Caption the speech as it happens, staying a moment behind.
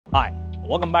Hi,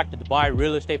 welcome back to Dubai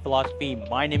Real Estate Philosophy.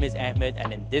 My name is Ahmed,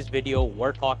 and in this video,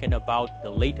 we're talking about the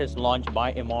latest launch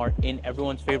by Emaar in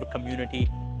everyone's favorite community,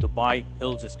 Dubai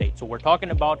Hills Estate. So we're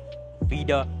talking about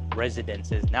Vida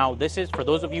residences. Now, this is for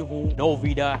those of you who know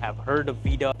Vida, have heard of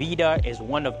Vida. Vida is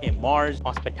one of Emaar's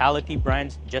hospitality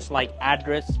brands, just like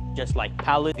Address, just like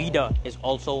Palace. Vida is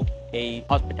also a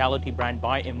hospitality brand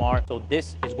by Emaar. So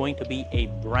this is going to be a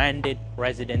branded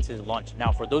residences launch.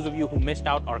 Now, for those of you who missed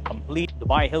out our complete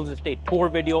Dubai Hills Estate tour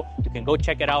video, you can go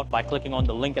check it out by clicking on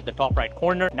the link at the top right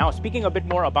corner. Now, speaking a bit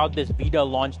more about this Vida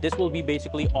launch, this will be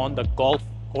basically on the golf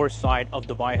course side of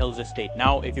Dubai Hills Estate.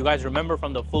 Now, if you guys remember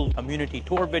from the full community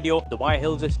tour video, Dubai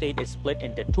Hills Estate is split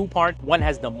into two parts. One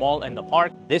has the mall and the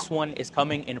park. This one is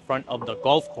coming in front of the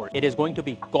golf course. It is going to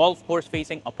be golf course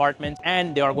facing apartments,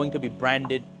 and they are going to be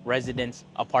branded residence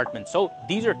apartments. So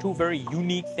these are two very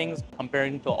unique things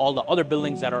comparing to all the other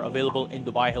buildings that are available in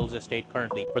Dubai Hills Estate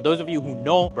currently. For those of you who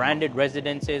know, branded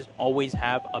residences always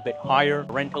have a bit higher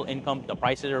rental income. The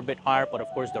prices are a bit higher, but of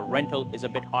course the rental is a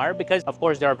bit higher because of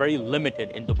course they are very limited.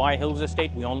 In Dubai Hills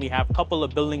Estate, we only have a couple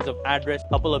of buildings of Address,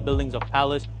 couple of buildings of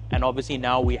Palace, and obviously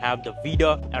now we have the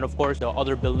Vida, and of course the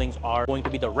other buildings are going to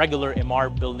be the regular Emaar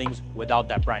buildings without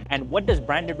that brand. And what does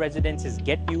branded residences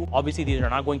get you? Obviously these are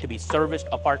not going to be serviced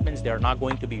apartments, they are not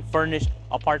going to be furnished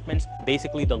apartments.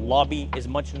 Basically the lobby is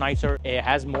much nicer, it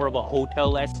has more of a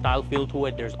hotel-esque style feel to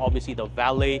it. There's obviously the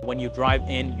valet. When you drive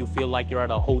in, you feel like you're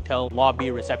at a hotel lobby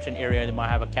reception area. They might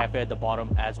have a cafe at the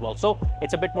bottom as well. So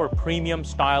it's a bit more premium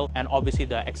style, and obviously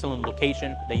the excellent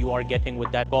location that you are getting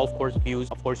with that golf course views,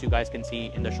 of course you guys can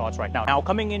see in the shots right now. Now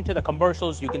coming into the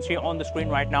commercials, you can see on the screen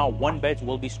right now, one beds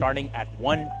will be starting at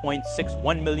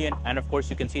 1.61 million, and of course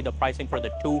you can see the pricing for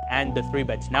the 2 and the 3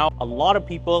 beds. Now a lot of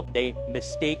people, they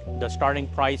mistake the starting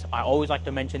price. I always like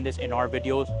to mention this in our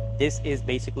videos. This is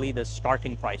basically the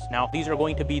starting price. Now these are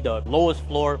going to be the lowest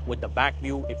floor with the back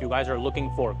view. If you guys are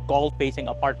looking for golf facing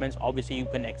apartments, obviously you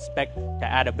can expect to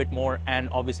add a bit more, and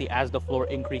obviously as the floor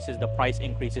increases, the price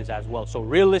increases as well. So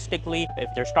realistically, if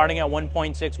they're starting at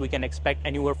 1.6, we can expect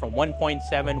anywhere from 1.7,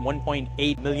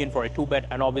 1.8 million for a 2 bed,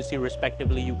 and obviously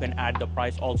respectively you can add the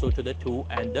price also to the 2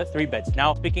 and the 3 beds.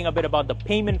 Now speaking a bit about the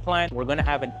payment plan, we're going to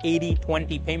have an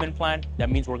 80-20 payment plan. That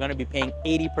means we're going to be paying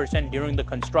 80% during the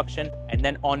construction, and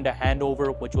then on the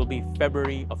handover, which will be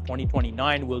February of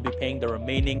 2029, we'll be paying the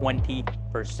remaining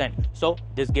 20%. So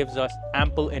this gives us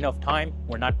ample enough time.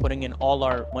 We're not putting in all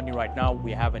our money right now.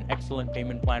 We have an excellent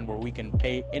payment plan where we can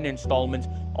pay in installments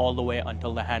all the way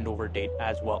until the handover date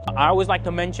as well. I always like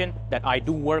to mention that I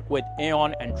do work with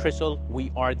Aeon and Trisl.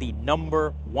 We are the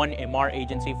 #1 Emaar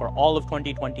agency for all of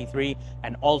 2023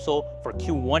 and also for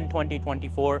Q1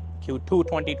 2024, Q2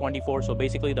 2024. So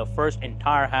basically the first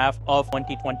entire half of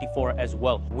 2024 as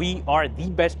well. We are the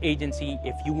best agency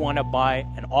if you want to buy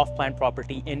an off-plan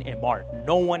property in Emaar.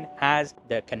 No one has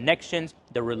the connections,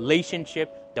 the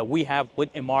relationship that we have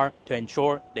with Emaar to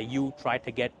ensure that you try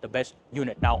to get the best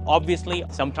unit. Now, obviously,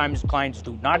 sometimes clients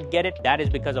do not get it. That is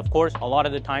because, of course, a lot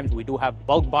of the times we do have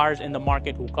bulk buyers in the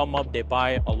market who come up, they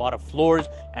buy a lot of floors,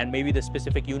 and maybe the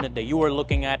specific unit that you were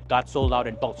looking at got sold out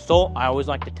in bulk. So I always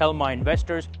like to tell my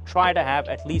investors, try to have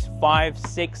at least 5,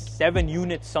 6, 7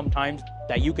 units sometimes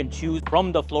that you can choose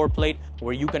from the floor plate,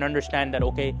 where you can understand that,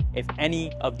 okay, if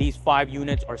any of these 5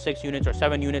 units or 6 units or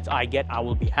 7 units I get, I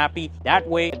will be happy. That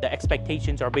way the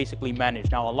expectations are basically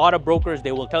managed. Now a lot of brokers,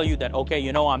 they will tell you that, okay,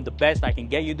 you know, I'm the best, I can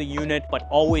get you the unit, but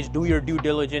always do your due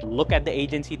diligence. Look at the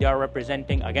agency they are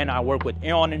representing. Again, I work with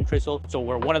Aeon and Trisl, so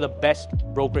we're one of the best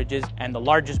brokerages and the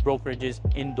largest brokerages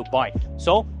in Dubai.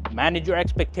 So manage your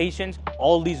expectations.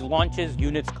 All these launches,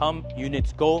 units come,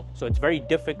 units go, so it's very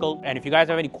difficult. And if you guys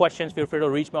have any questions, feel free to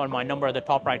reach me on my number at the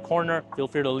top right corner. Feel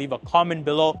free to leave a comment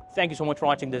below. Thank you so much for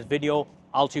watching this video.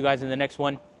 I'll see you guys in the next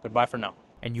one. Goodbye for now.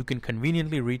 And you can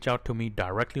conveniently reach out to me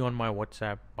directly on my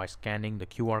WhatsApp by scanning the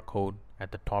QR code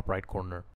at the top right corner.